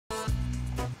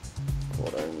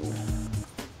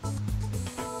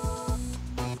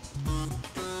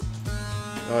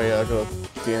Oh yeah, I got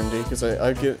D&D because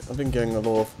I've been getting a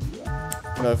lot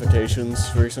of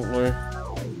notifications recently,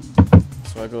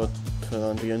 so I got put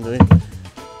on D&D.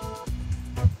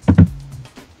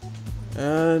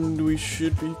 And we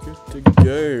should be good to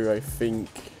go, I think.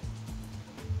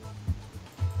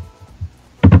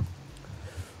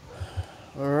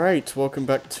 Alright, welcome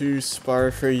back to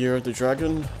Spyro for Year of the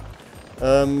Dragon.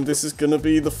 This is gonna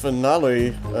be the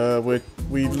finale,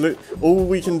 all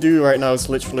we can do right now is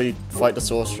literally fight the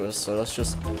sorceress, so let's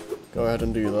just go ahead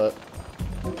and do that.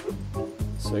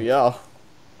 So yeah.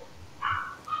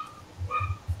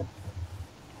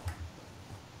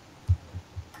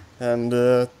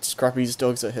 And, Scrappy's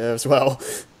dogs are here as well.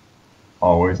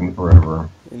 Always and forever.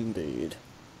 Indeed.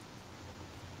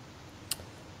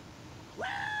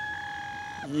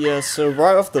 Yeah, so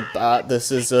right off the bat, this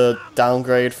is a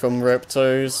downgrade from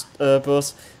Ripto's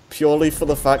boss, purely for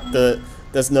the fact that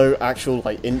there's no actual,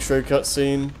 like, intro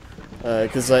cutscene,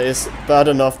 because it's bad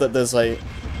enough that there's, like,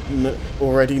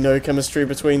 already no chemistry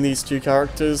between these two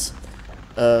characters,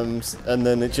 and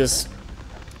then it just,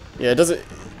 yeah, it doesn't,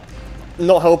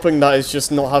 not helping that is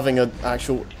just not having an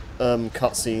actual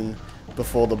cutscene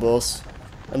before the boss,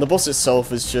 and the boss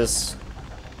itself is just...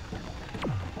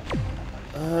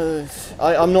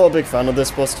 I'm not a big fan of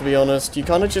this boss, to be honest. You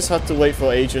kind of just have to wait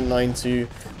for Agent 9 to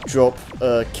drop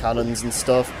cannons and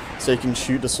stuff so you can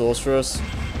shoot the sorceress.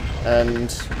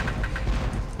 And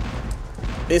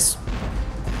it's...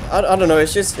 I don't know,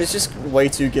 it's just way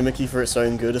too gimmicky for its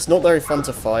own good. It's not very fun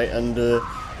to fight, and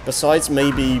besides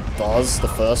maybe Buzz, the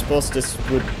first boss, this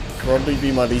would probably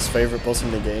be my least favorite boss in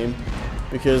the game.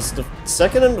 Because the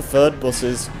second and the third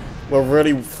bosses were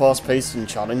really fast-paced and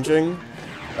challenging.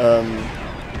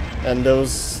 And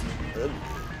those,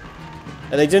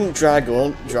 and they didn't drag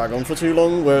on for too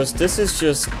long, whereas this is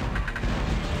just,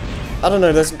 I don't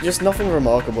know, there's just nothing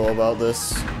remarkable about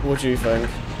this. What do you think?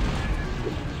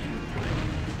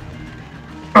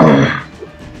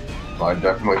 I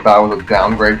definitely thought it was a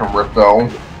downgrade from Ripto.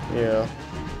 Yeah.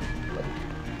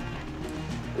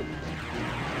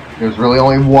 There's really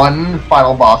only one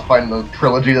final boss fight in the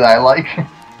trilogy that I like.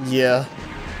 Yeah.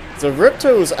 So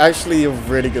Ripto was actually a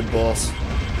really good boss.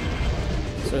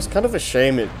 So it's kind of a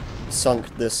shame it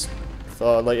sunk this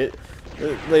far. Like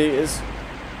it's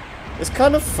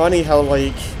kind of funny how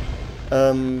like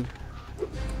so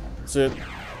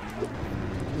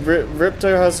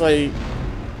Ripto has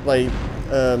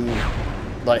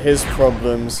like his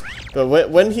problems, but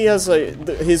when he has like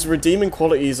his redeeming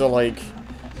qualities are like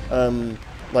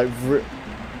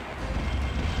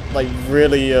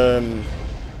really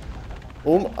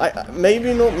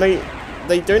maybe not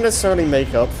they don't necessarily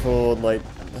make up for like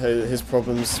his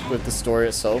problems with the story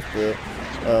itself, but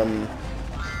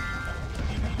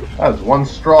that was one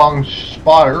strong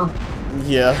spotter.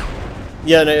 Yeah,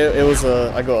 no, it was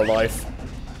I got a life.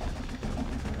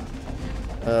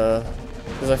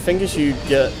 Because I think if you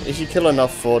kill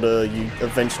enough fodder, you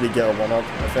eventually get a 1-up,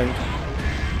 I think.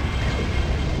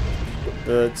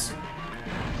 But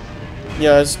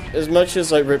yeah, as much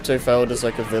as like Ripto failed as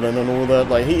like a villain and all that,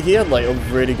 like he had like a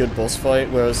really good boss fight,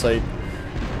 whereas like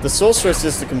the sorceress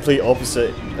is the complete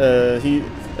opposite.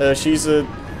 She's a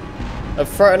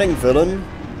threatening villain,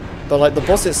 but like the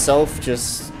boss itself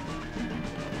just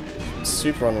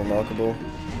super unremarkable.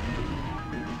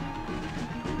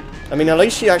 I mean, at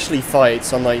least she actually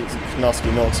fights, unlike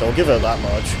Knusky Knox, so I'll give her that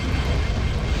much.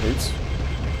 Oops.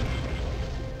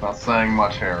 Not saying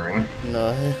much, Harry.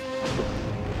 No.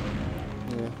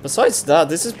 Yeah. Besides that,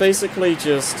 this is basically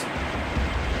just...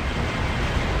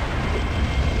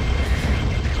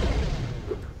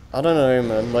 I don't know,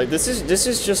 man. Like, this is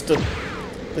just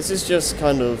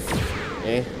kind of...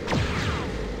 eh.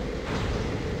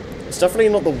 It's definitely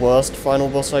not the worst final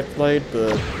boss I've played,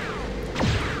 but...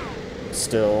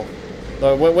 still.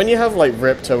 Like, when you have, like,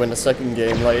 Ripto in the second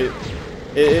game, like,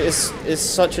 it's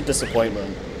such a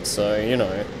disappointment. So, you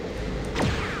know.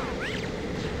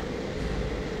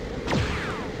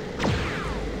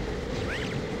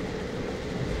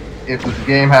 If this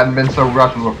game hadn't been so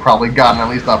rushed, we would have probably gotten at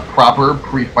least a proper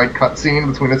pre-fight cutscene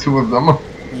between the two of them.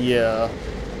 Yeah.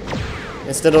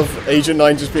 Instead of Agent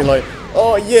 9 just being like,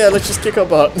 oh yeah, let's just kick our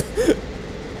butt.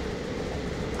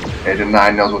 Agent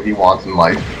 9 knows what he wants in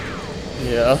life.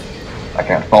 Yeah. I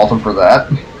can't fault him for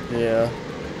that. Yeah.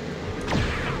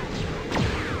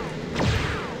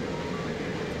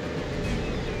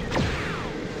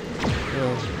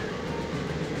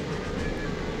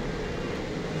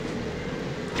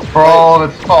 For all of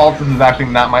its faults, this is actually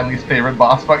not my least favorite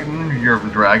boss fight in Year of the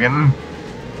Dragon.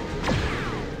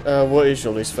 What is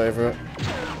your least favorite?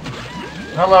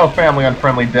 Hello, family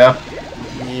unfriendly death.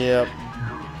 Yep.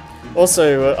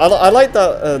 Also, I like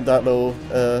that that little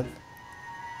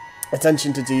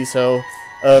attention to detail.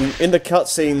 In the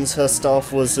cutscenes, her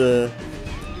staff was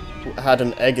had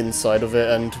an egg inside of it,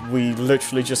 and we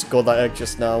literally just got that egg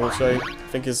just now, which I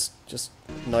think is just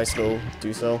a nice little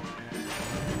detail.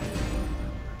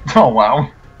 Oh wow.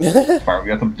 Spyro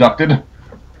gets abducted.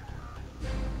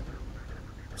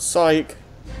 Psych.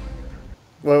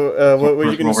 Well, what were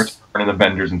you gonna say? In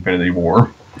Avengers Infinity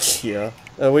War. Yeah.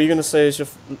 What are you gonna say is your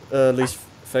least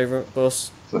favorite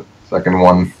boss? The second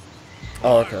one.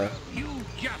 Oh, okay.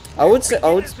 I would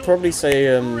probably say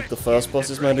the first boss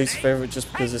is my least favorite,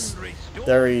 just because it's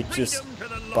very just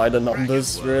by the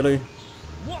numbers, really.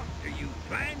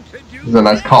 This is a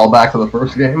nice callback to the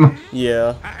first game.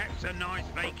 Yeah.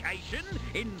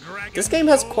 This game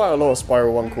has quite a lot of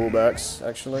Spyro 1 callbacks,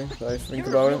 actually, if I think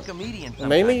about it.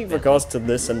 Mainly in regards to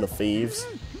this and the thieves.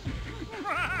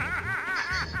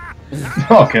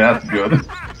 Okay, that's good.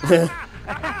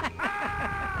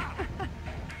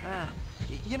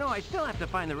 You know, I still have to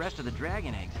find the rest of the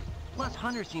dragon eggs. Plus,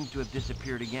 Hunter seems to have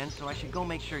disappeared again, so I should go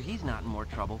make sure he's not in more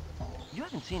trouble. You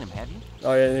haven't seen him, have you?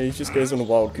 Oh yeah, he just goes on a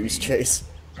wild goose chase.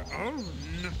 Oh,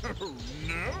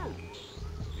 no.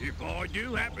 If I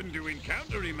do happen to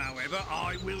encounter him, however,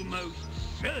 I will most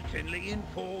certainly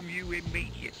inform you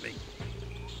immediately.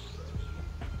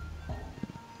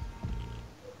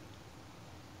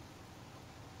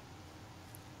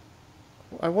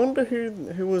 I wonder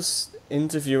who was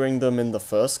interviewing them in the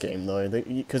first game though,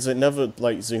 because it never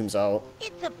like zooms out.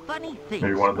 It's a funny thing.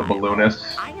 Maybe one of the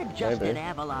balloonists. I adjusted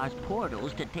Avalar's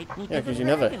portals to take me to the because you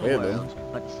never dragon hear worlds,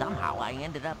 them. but somehow I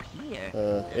ended up here.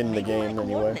 In the Maybe game my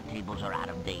anyway. coordinate tables are out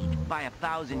of date by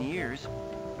 1,000 years.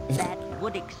 That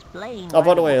would explain. Oh,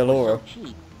 by the way, why they were Elora. so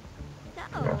cheap.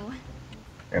 So,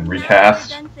 And recast.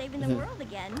 done saving the world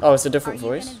again. Oh, it's a different Are you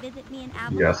voice? gonna visit me in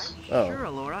Avalon? Yes. Oh. Sure,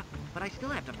 Elora, but I still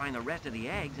have to find the rest of the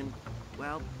eggs, and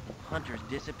well, Hunter's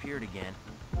disappeared again.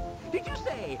 Did you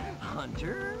say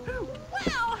Hunter?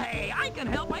 Well, hey, I can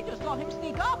help. I just saw him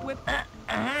sneak off with.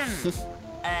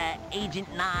 Agent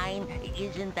 9,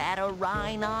 isn't that a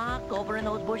Rhinoc over in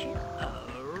those bushes?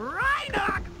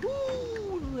 Rhinoc!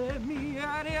 Ooh, let me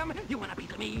at him. You want a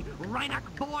piece of me, Rhinoc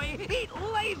boy? Eat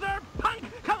laser, punk!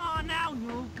 Come on now,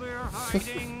 no fair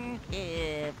hiding.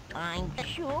 I'm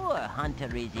sure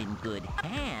Hunter is in good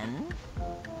hands.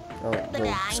 Oh, But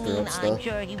we'll I screw mean, up I'm stuff.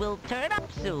 sure he will turn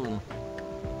up soon.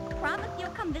 Promise you'll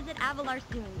come visit Avalar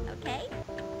soon, okay?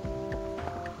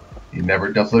 He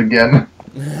never does it again.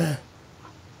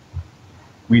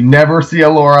 We never see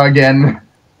Elora again.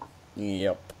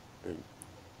 Yep.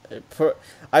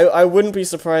 I wouldn't be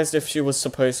surprised if she was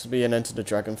supposed to be an Enter the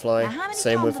Dragonfly. Now, how many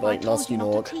Same times with have I like told Nasty you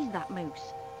not Nork. to tease that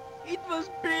moose? It was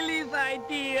Billy's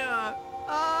idea.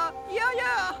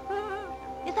 Yeah.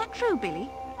 Is that true, Billy?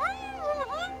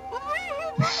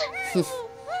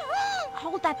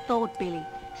 Hold that thought, Billy.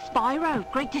 Spyro,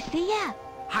 great to see ya.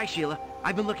 Hi, Sheila.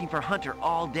 I've been looking for Hunter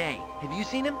all day. Have you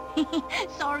seen him?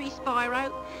 Sorry,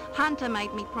 Spyro. Hunter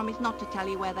made me promise not to tell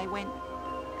you where they went.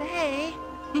 Hey,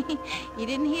 you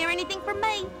didn't hear anything from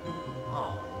me.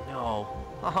 Oh, no.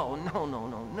 Oh,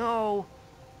 no.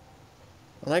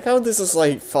 I like how this is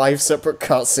like 5 separate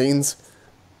cutscenes.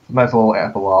 Nice little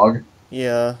epilogue.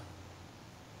 Yeah.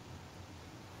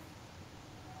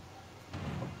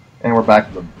 And we're back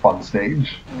to the fun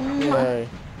stage. Yay.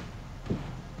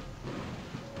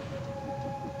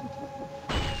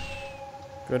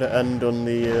 Gonna end on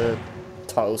the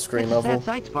title screen It's a level. sad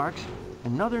sight, Sparks.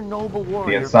 Another noble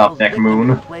warrior Insomniac falls victim Moon.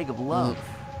 to the plague of love.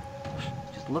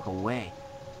 Just look away.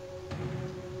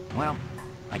 Well,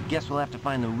 I guess we'll have to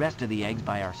find the rest of the eggs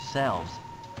by ourselves.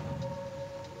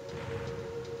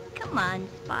 Come on,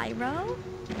 Spyro.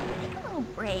 Take a little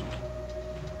break.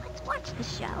 Let's watch the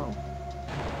show.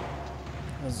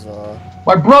 Huzzah.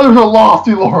 My brothers are lost,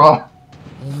 Elora!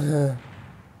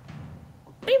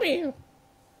 Baby.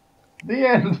 The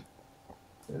end!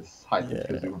 This hyper Yeah.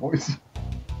 kazoo voice.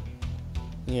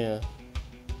 Yeah.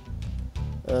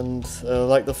 And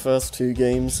like the first 2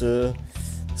 games,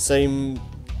 same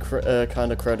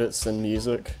kind of credits and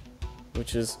music,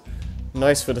 which is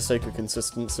nice for the sake of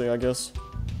consistency, I guess.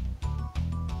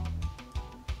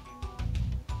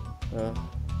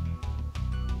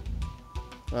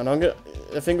 And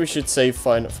I think we should save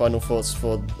final thoughts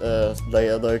for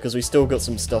later though, because we still got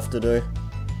some stuff to do.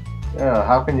 Yeah,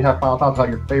 how can you have final thoughts about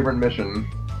your favorite mission?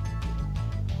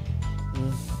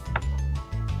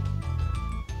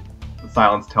 The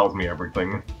silence tells me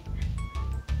everything.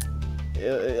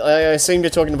 I assume you're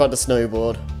talking about the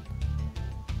snowboard.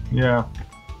 Yeah.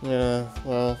 Yeah,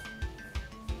 well.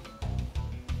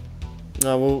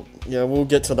 No, we'll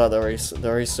get to that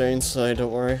very soon, so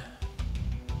don't worry.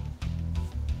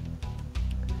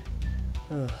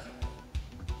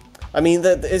 I mean,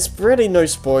 it's really no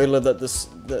spoiler that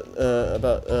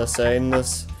about saying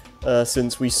this,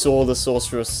 since we saw the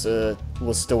sorceress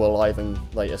was still alive and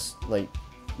was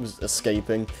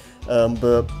escaping.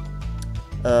 But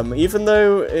even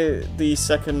though the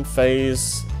second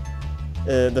phase,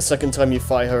 the second time you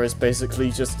fight her is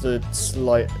basically just a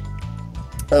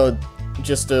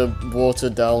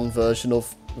watered down version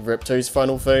of Ripto's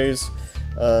final phase,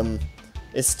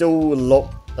 it's still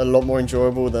a lot more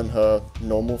enjoyable than her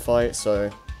normal fight,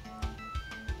 so,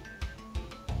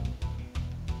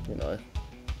 you know.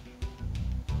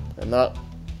 And that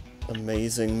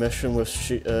amazing mission with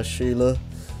Sheila.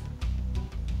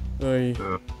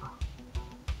 Yeah,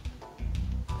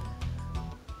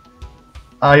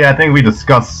 I think we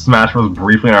discussed Smash Bros.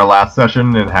 Briefly in our last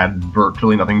session and had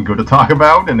virtually nothing good to talk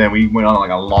about, and then we went on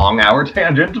like a long hour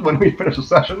tangent when we finished the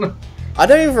session. I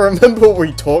don't even remember what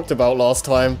we talked about last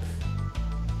time.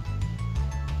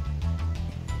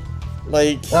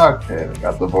 Like... Okay, we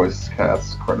got the voice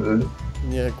cast credited.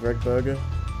 Yeah, Greg Berger.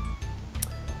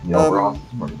 Yeah, Ross.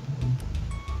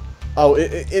 Oh,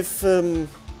 if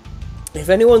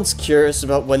anyone's curious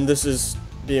about when this is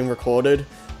being recorded,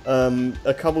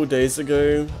 a couple days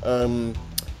ago,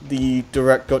 the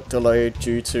direct got delayed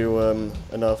due to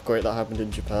an earthquake that happened in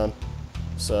Japan.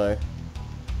 So,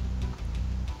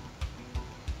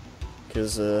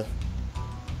 because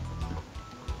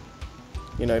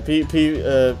you know,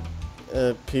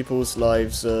 people's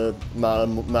lives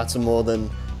matter more than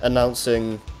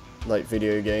announcing like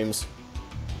video games.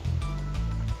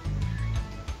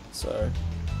 So.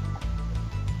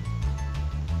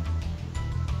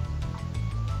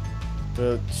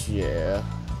 But yeah.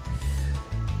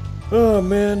 Oh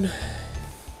man.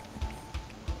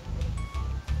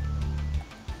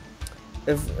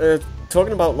 If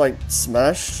talking about like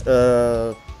Smash,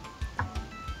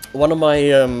 one of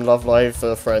my Love Live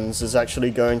friends is actually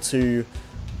going to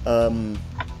well,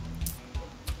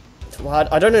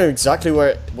 I don't know exactly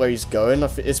where he's going.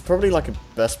 It's probably like a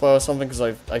Best Buy or something, because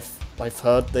I've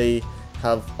heard they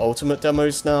have Ultimate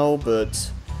demos now,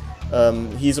 but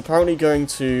he's apparently going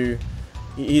to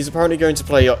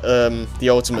play the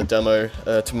Ultimate demo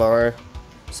tomorrow,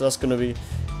 so that's gonna be.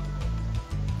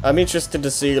 I'm interested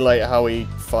to see like how he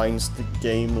finds the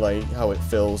game, like how it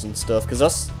feels and stuff, because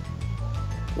that's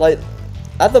like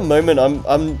at the moment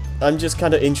I'm just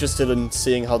kind of interested in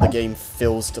seeing how the game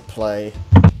feels to play.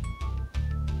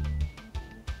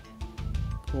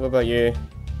 What about you?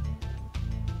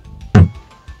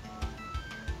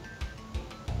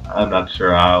 I'm not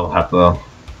sure. I'll have to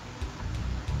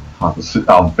see.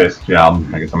 I guess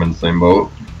I'm in the same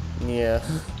boat. Yeah.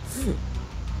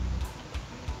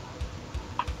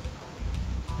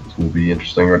 This will be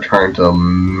interesting. Return to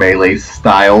melee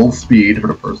style speed for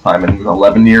the first time in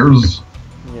 11 years.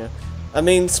 Yeah. I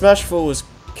mean, Smash 4 was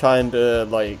kind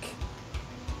of like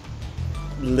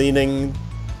leaned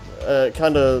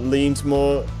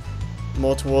more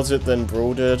towards it than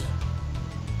Brawl did.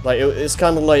 Like it's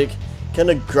kind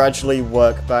of gradually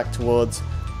work back towards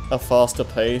a faster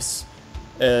pace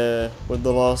with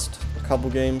the last couple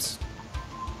games.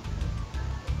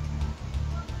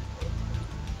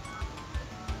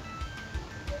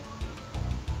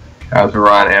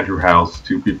 Kazura and Andrew House,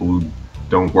 two people who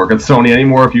don't work at Sony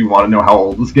anymore, if you want to know how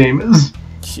old this game is.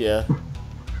 Yeah.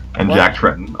 And what? Jack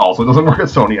Tretton also doesn't work at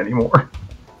Sony anymore.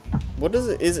 What is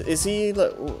it? Is he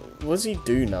like? What does he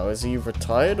do now? Is he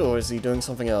retired or is he doing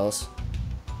something else?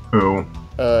 Who?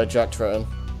 Jack Tretton.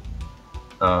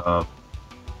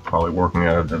 Probably working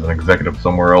as an executive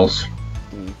somewhere else.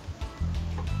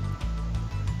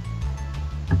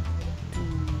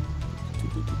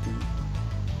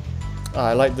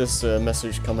 I like this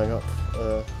message coming up.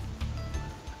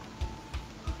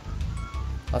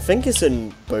 I think it's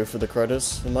in both of the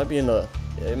credits. It might be in the.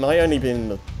 It might only be in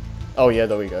the. Oh yeah,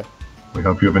 there we go. We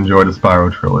hope you have enjoyed the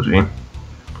Spyro trilogy. And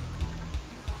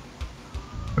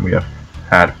we have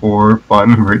had 4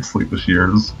 fun, great sleepless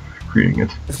years creating it.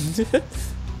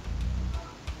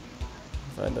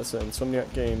 Find us at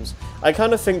Insomniac Games. I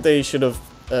kind of think they should have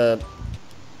had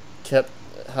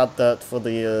that for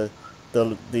the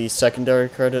secondary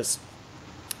credits,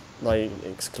 like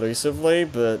exclusively,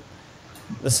 but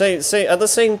at the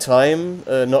same time,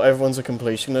 not everyone's a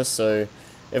completionist, so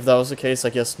if that was the case, I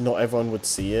guess not everyone would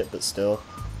see it, but still.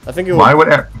 I think it would...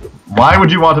 Why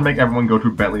would you want to make everyone go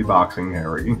through Bentley Boxing,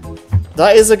 Harry?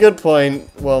 That is a good point.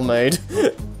 Well made.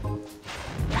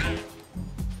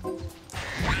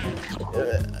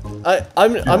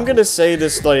 I'm gonna say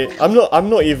this, like, I'm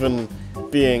not even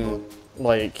being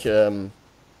like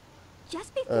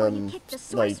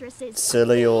like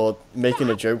silly or making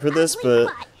a joke with this,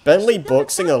 but Bentley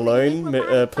boxing alone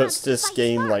puts this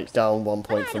game like down 1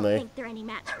 point for me.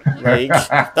 Like,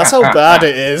 that's how bad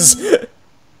it is.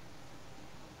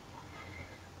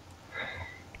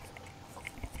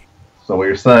 So what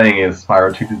you're saying is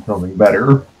Spyro 2 did something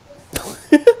better?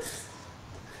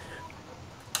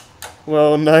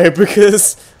 Well, no,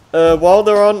 because while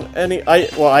they're on any,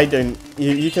 I don't.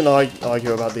 You can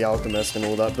argue about the Alchemist and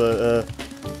all that, but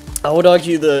I would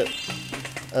argue that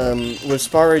with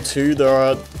Spyro 2 there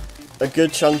are a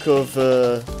good chunk of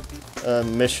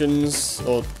missions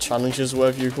or challenges,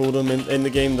 whatever you call them, in the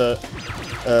game that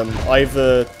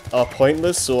either are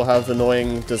pointless or have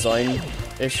annoying design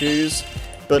issues,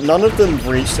 but none of them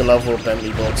reach the level of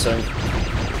Bentley boxing.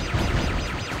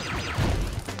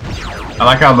 I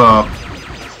like how the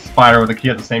Spyro with the key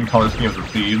has the same color scheme as the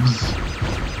thieves.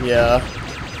 Yeah.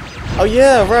 Oh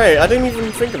yeah, right. I didn't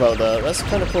even think about that. That's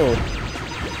kind of cool.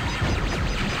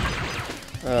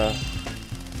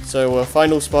 So,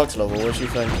 final Sparks level. What do you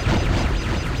think?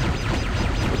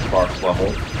 The Sparks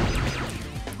level.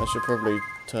 I should probably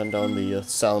turn down the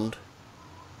sound.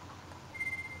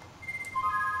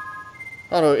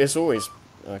 Oh no, it's always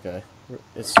okay.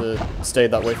 It's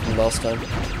stayed that way from last time.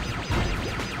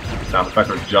 Sound effects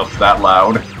are just that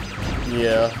loud.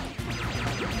 Yeah.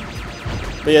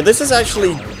 But yeah, this is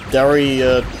actually very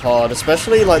hard,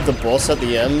 especially like the boss at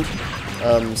the end.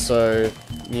 So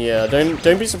yeah,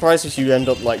 don't be surprised if you end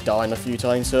up like dying a few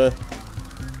times here.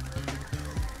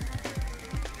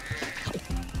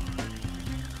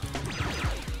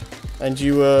 And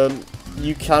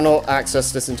you cannot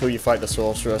access this until you fight the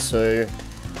sorceress, so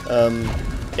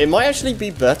it might actually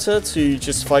be better to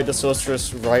just fight the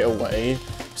sorceress right away,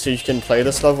 so you can play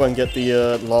this level and get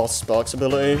the last Sparks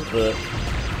ability, but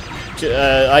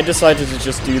I decided to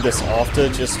just do this after,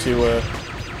 just to,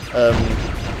 I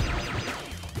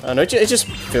don't know, it just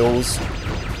feels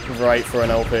right for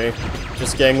an LP.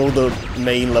 Just getting all the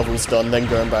main levels done, then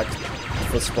going back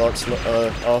for Sparks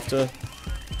after.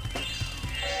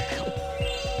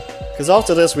 Because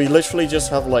after this, we literally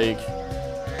just have, like,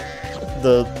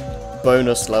 the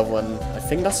bonus level, and I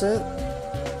think that's it?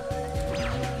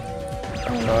 I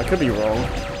don't know, I could be wrong.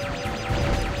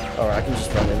 Alright, I can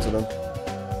just run into them.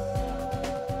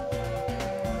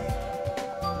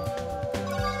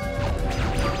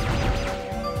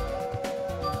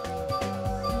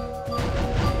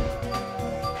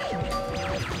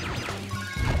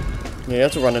 Yeah, you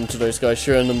have to run into those guys.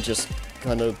 Shooting them just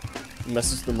kind of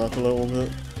messes them up a little bit.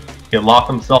 Get locked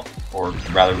themselves, or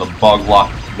rather the bug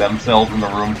lock themselves in the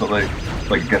room so they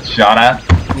like get shot at.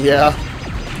 Yeah.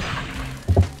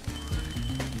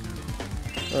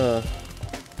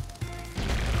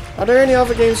 Are there any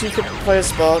other games you could play as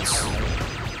Sparks?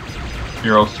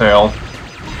 Hero's Tale.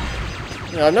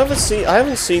 Yeah, I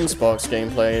haven't seen Sparks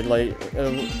gameplay. Like,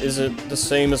 is it the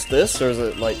same as this, or is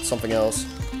it like something else?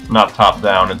 Not top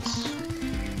down. It's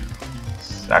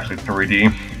actually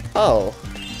 3D. Oh,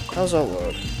 how's that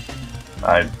work?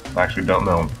 I actually don't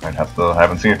know. I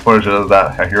haven't seen footage of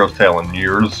that Hero's Tale in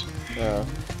years. Yeah,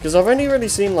 because I've only really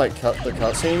seen like the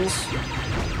cutscenes.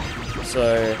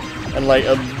 So, and like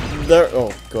a very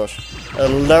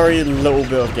little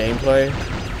bit of gameplay.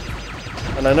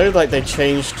 And I know like they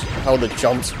changed how the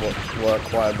jumps work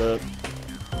quite a bit.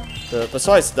 But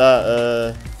besides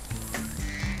that,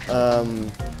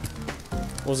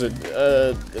 what was it?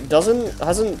 Doesn't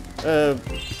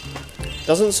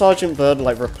Sergeant Bird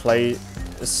like replace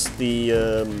the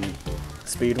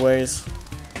speedways?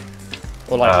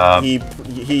 Or like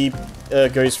he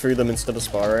goes through them instead of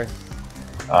Spyro?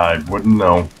 I wouldn't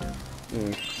know.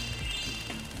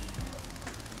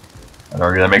 I'd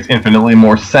argue that makes infinitely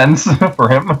more sense for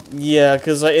him. Yeah,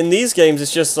 because like, in these games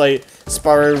it's just like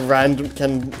Spyro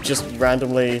can just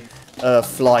randomly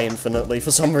fly infinitely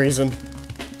for some reason.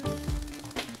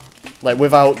 Like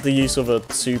without the use of a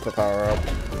super power up.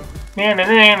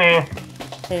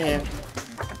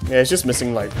 Yeah, it's just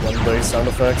missing like one of those sound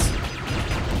effects.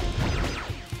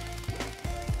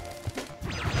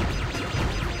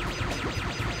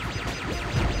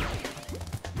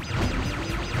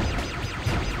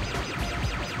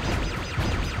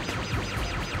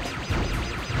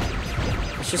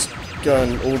 It's just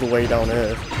going all the way down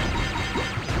here.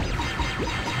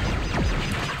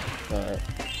 Alright.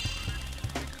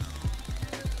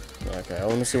 Okay, I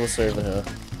want to see what's over here.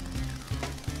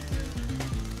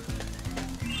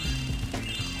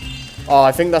 Oh,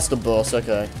 I think that's the boss,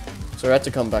 okay. So I had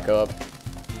to come back up.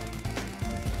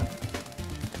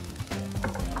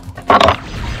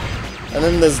 And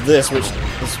then there's this, which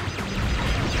is...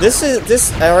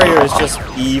 This area is just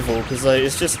evil, because like,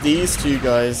 it's just these two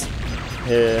guys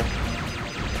here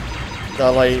that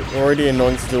are like already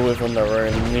annoying to deal with on their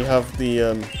own, and we have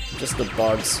the just the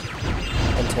bugs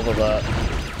on top of that.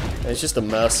 And it's just a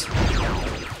mess.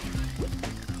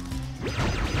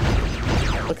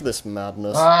 Look at this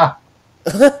madness. Ah!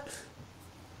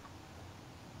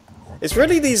 It's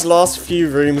really these last few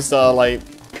rooms that are like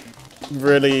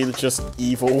really just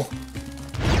evil.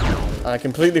 I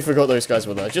completely forgot those guys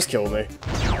were there. Just kill me.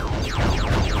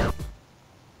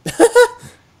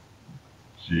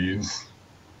 Jeez.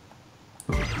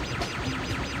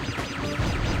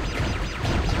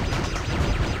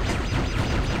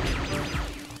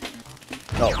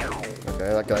 Oh,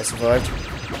 okay, that guy survived.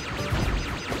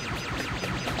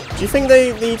 Do you think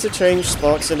they need to change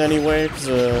sparks in any way? Because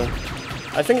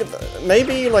I think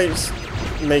maybe like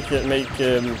make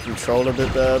control a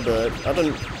bit there, but I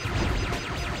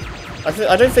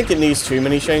don't think it needs too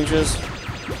many changes.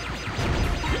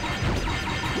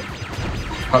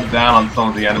 Cut down on some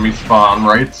of the enemy spawn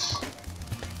rates.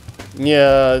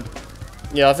 Yeah,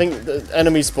 I think the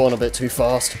enemies spawn a bit too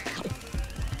fast.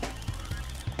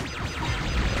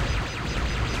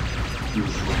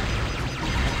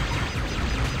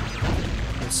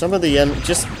 Some of the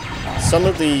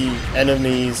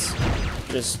enemies,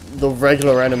 just the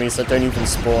regular enemies that don't even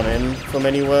spawn in from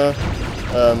anywhere.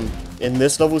 In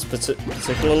this levels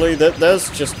particularly, there's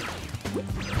just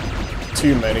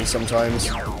too many sometimes.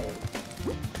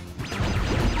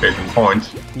 Case in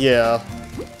point. Yeah.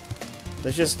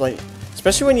 There's just like,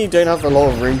 especially when you don't have a lot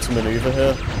of room to maneuver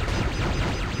here.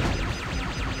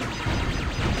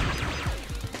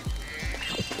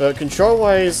 But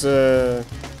control-wise, I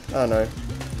don't know.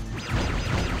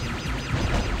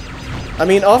 I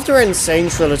mean, after Insane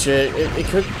Trilogy, it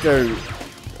could go...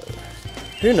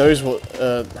 Who knows what,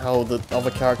 how the other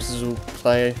characters will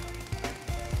play.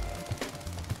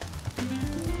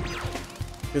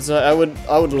 Because I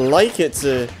would like it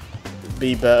to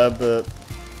be better, but...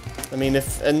 I mean,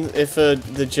 if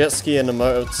the jet ski and the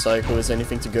motorcycle is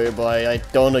anything to go by, I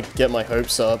don't want to get my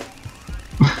hopes up.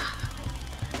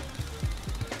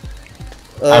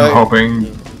 I'm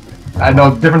hoping... I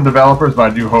know different developers,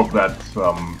 but I do hope that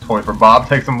Toy for Bob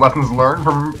takes some lessons learned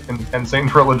from Insane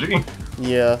Trilogy.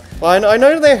 Yeah, well, I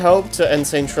know they helped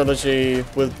Insane Trilogy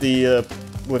with the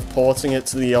with porting it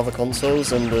to the other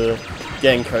consoles and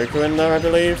getting Coco in there, I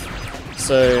believe.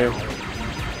 So,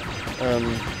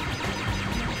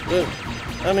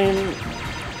 I mean,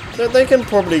 they can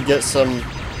probably get some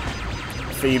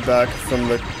feedback from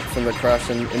the crash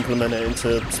and implement it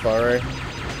into Spyro.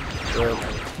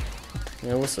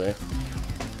 Yeah, we'll see.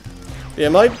 Yeah,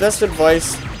 my best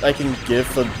advice I can give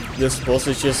for this boss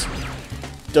is just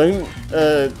don't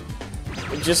go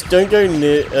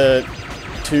near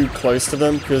too close to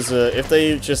them, because if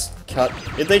they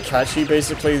catch you,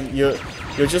 basically your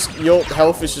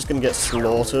health is just gonna get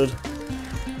slaughtered,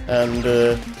 and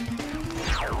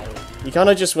you kind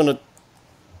of just want to.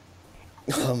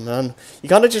 Oh man, you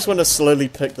kind of just want to slowly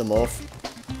pick them off.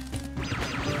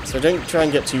 So don't try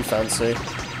and get too fancy.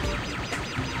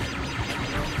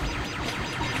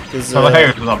 So the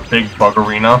hair is a big bug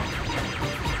arena.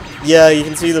 Yeah, you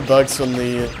can see the bugs on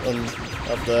the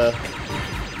up there,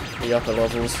 the upper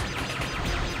levels.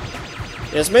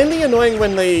 Yeah, it's mainly annoying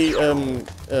when they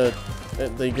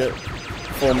get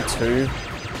Form 2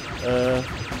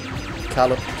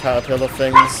 caterpillar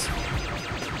things,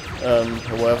 or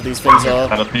whatever these things are.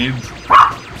 Centipedes.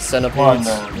 Centipedes.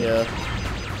 Yeah.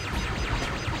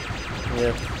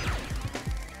 Yeah.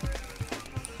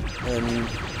 And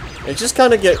it just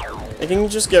kind of it can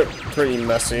just get pretty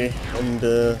messy, and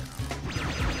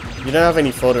you don't have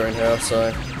any fodder in here,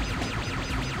 so.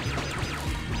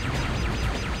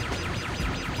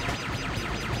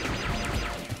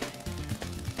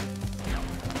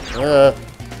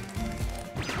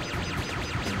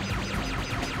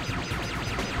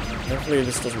 Hopefully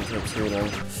this doesn't take too long.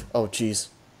 Oh jeez.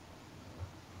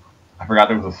 I forgot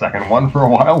there was a second one for a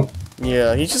while.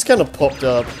 Yeah, he just kind of popped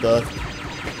up though.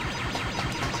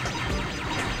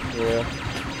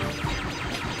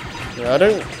 Yeah, I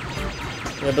don't...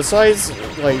 Yeah, besides,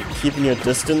 like, keeping your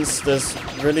distance, there's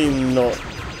really not...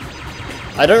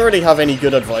 I don't really have any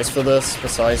good advice for this,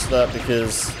 besides that,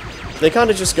 because they kind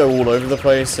of just go all over the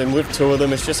place, and with two of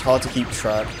them, it's just hard to keep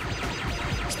track.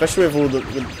 Especially with all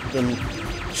them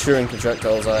shooting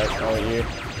projectiles at you.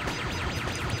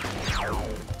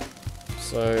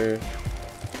 So...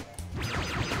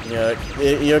 Yeah,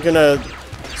 you're gonna...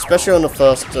 Especially on the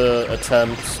first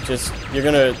attempt, you're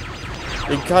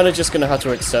kind of just gonna have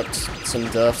to accept some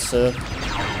deaths here.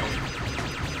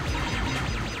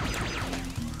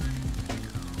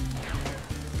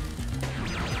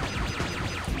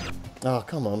 Oh,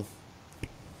 come on.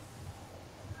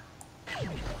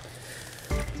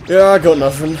 Yeah, I got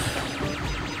nothing.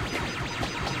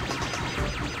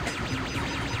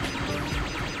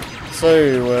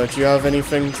 So, do you have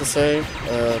anything to say?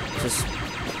 Just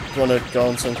want to go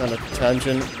on some kind of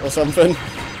tangent or something?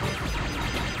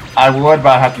 I would,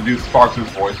 but I have to do Sparks'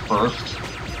 voice first.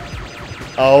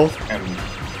 Oh. And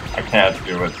I can't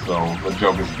do it, so the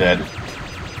joke is dead.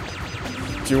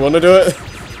 Do you want to do it?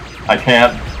 I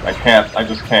can't, I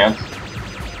just can't.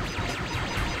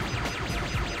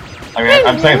 I mean,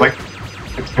 I'm saying, like,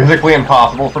 it's physically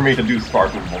impossible for me to do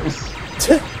Sparks' voice.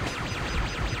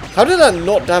 How did that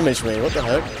not damage me? What the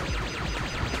heck?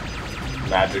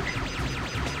 Magic.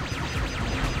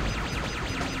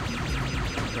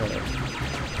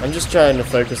 I'm just trying to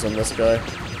focus on this guy.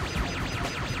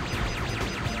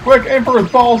 Quick, aim for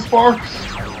his balls, Sparks!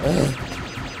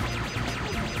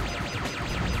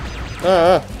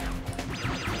 Ah.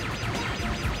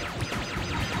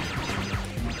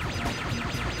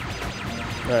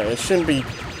 Alright, it shouldn't be...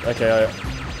 Okay,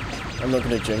 I'm not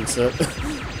gonna jinx it.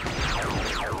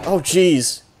 Oh,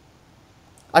 jeez.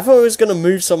 I thought it was gonna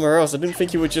move somewhere else. I didn't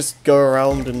think he would just go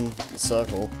around in a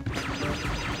circle.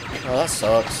 Oh, that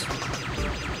sucks.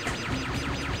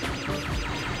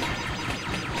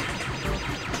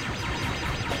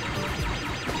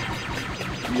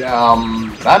 Yeah,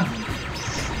 that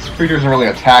creature isn't really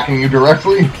attacking you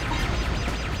directly.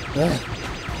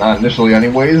 Not initially,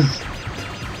 anyways.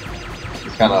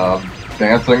 Just kind of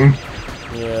dancing.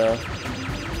 Yeah.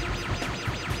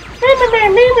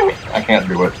 I can't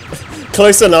do it.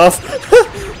 Close enough.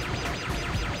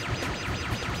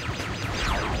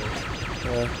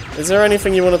 Is there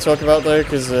anything you want to talk about though?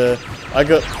 Because I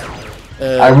got.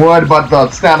 I would, but the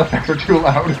sound effects are too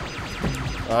loud.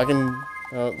 I can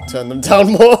turn them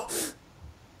down more.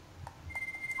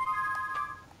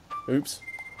 Oops.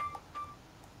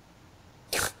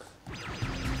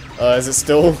 Is it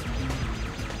still?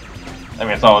 I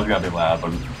mean, it's always gonna be loud,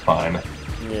 but it's fine.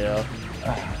 Yeah.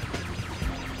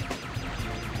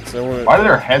 So why do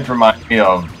their heads remind me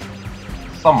of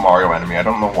some Mario enemy? I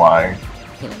don't know why.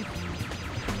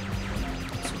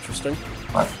 That's interesting.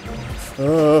 What?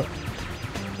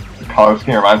 The color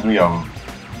scheme reminds me of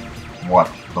what?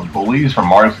 The bullies from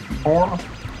Mario 64?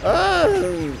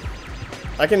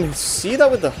 I can see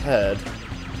that with the head.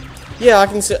 Yeah, I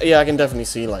can see. Yeah, I can definitely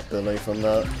see like Billy from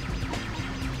that.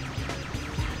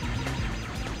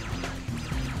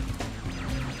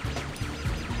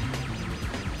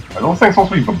 Are those things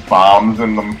supposed to be the bombs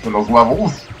in those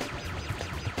levels?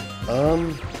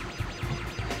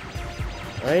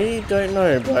 I don't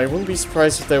know, but I wouldn't be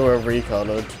surprised if they were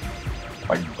recolored.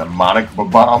 Like demonic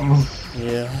bombs?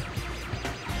 Yeah.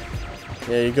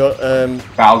 Yeah, you got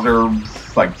Bowser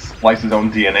like spliced his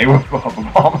own DNA with a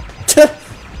bomb.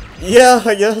 Yeah,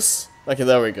 I guess. Okay,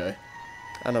 there we go.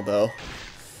 Annabelle.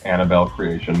 Annabelle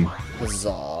creation.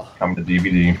 Huzzah. Come to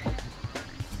DVD.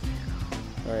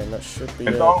 Alright, that should be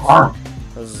It's it. over.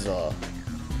 Huzzah.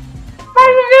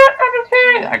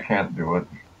 I can't do it.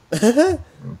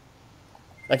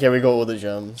 Okay, we got all the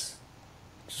gems.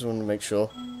 Just wanted to make sure.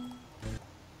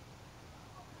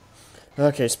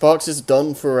 Okay, Sparks is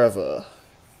done forever.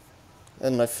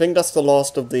 And I think that's the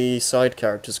last of the side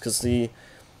characters, because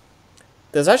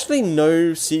there's actually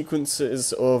no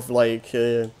sequences of, like,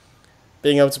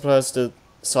 being able to play as the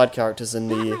side characters in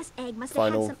the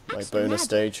final, like, bonus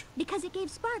stage. Because it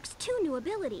gave Sparks 2 new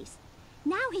abilities.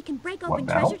 Now he can break open What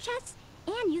now? treasure chests,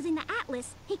 and using the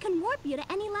Atlas, he can warp you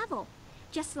to any level.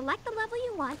 Just select the level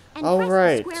you want, and Oh, press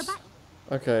right. the square button.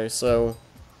 Okay, so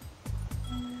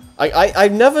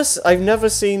I've never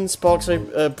seen Sparks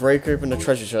break open a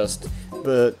treasure chest,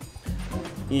 but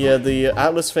yeah, the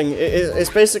Atlas thing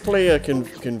it's basically a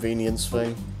convenience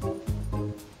thing.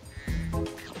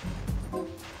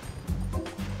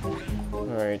 All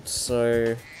right,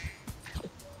 so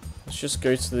let's just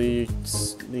go to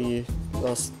the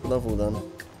last level then.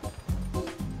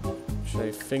 Which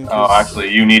I think Oh, is... actually,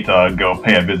 you need to go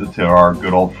pay a visit to our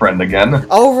good old friend again.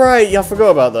 Oh right, yeah, I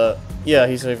forgot about that. Yeah,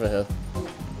 he's over here.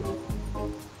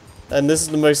 And this is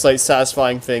the most, like,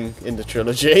 satisfying thing in the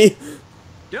trilogy.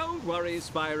 Don't worry,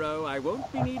 Spyro. I won't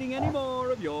be needing any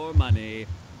more of your money.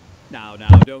 Now,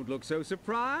 don't look so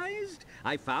surprised.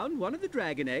 I found one of the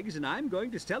dragon eggs, and I'm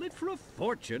going to sell it for a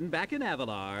fortune back in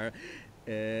Avalar.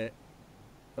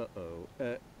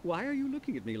 Why are you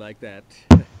looking at me like that?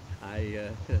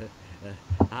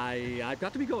 I've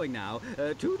got to be going now.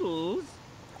 Toodles.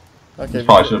 Okay. This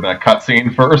probably should have been a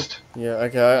cutscene first. Yeah,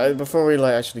 okay, before we,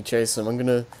 like, actually chase him, I'm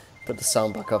gonna put the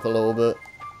sound back up a little bit.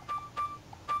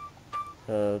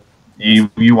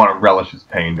 You want to relish his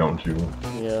pain, don't you?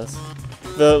 Yes.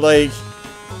 But, like,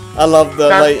 I love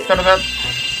that, like...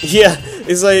 Yeah,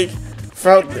 He's like,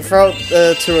 throughout 2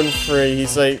 and 3,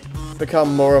 he's like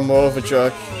become more and more of a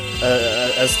jerk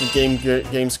as the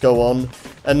games go on,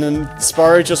 and then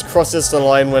Spyro just crosses the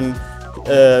line when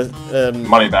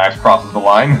Moneybags crosses the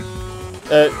line.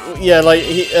 yeah, like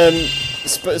he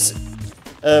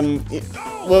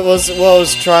what I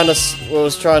was trying to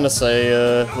say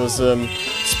was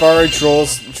Spyro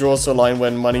draws the line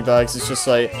when Moneybags is just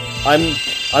like,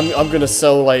 I'm gonna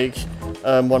sell like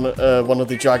one of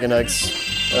the dragon eggs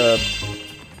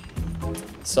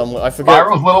somewhere. I forget.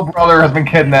 Spyro's little brother has been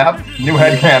kidnapped. New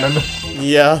headcanon.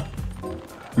 Yeah.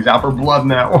 He's out for blood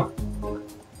now.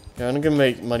 Okay, I'm gonna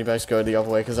make Moneybags go the other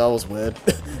way because that was weird.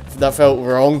 That felt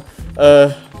wrong.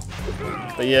 But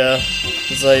yeah,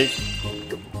 it's like.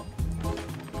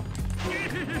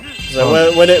 So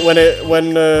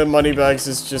when Moneybags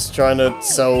is just trying to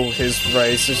sell his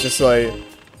race, it's just like,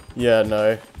 yeah,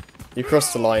 no, you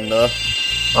crossed the line there.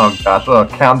 Oh gosh,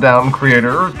 countdown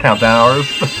creator, countdown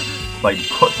artist, like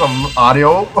put some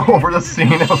audio over the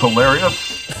scene. It was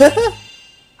hilarious. It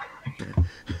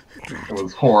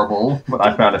was horrible, but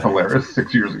I found it hilarious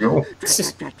 6 years ago.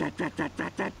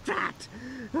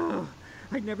 Oh,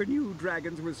 I never knew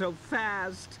dragons were so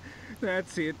fast.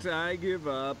 That's it, I give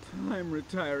up. I'm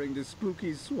retiring to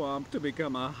Spooky Swamp to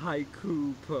become a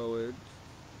haiku poet.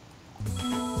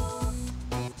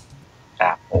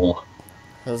 Apple.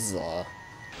 Huzzah.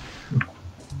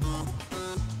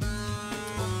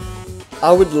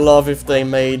 I would love if they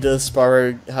made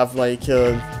Spyro have like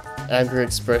an angry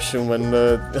expression when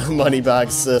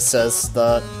Moneybags says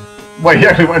that. Wait, he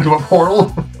actually went into a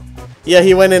portal? Yeah,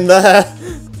 he went in there.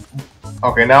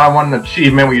 Okay, now I want an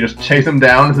achievement where you just chase him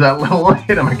down to that level and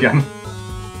hit him again.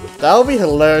 That would be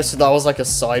hilarious if that was like a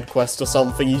side quest or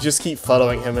something. You just keep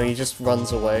following him and he just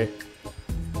runs away.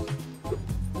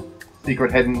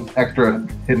 Secret extra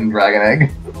hidden dragon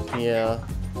egg. Yeah.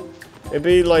 It'd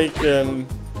be like, I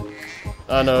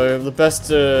don't know, the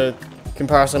best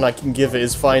comparison I can give it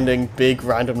is finding Big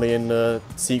randomly in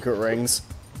secret rings.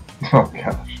 Oh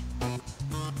gosh.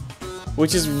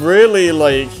 Which is really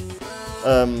like,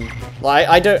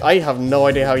 I have no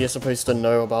idea how you're supposed to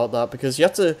know about that, because you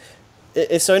have to,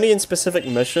 it's only in specific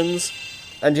missions,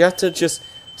 and you have to just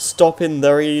stop in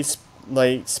very,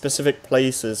 like, specific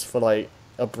places for, like,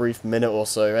 a brief minute or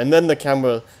so, and then the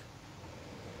camera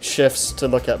shifts to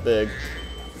look at Big.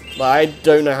 Like, I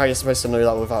don't know how you're supposed to know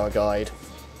that without a guide.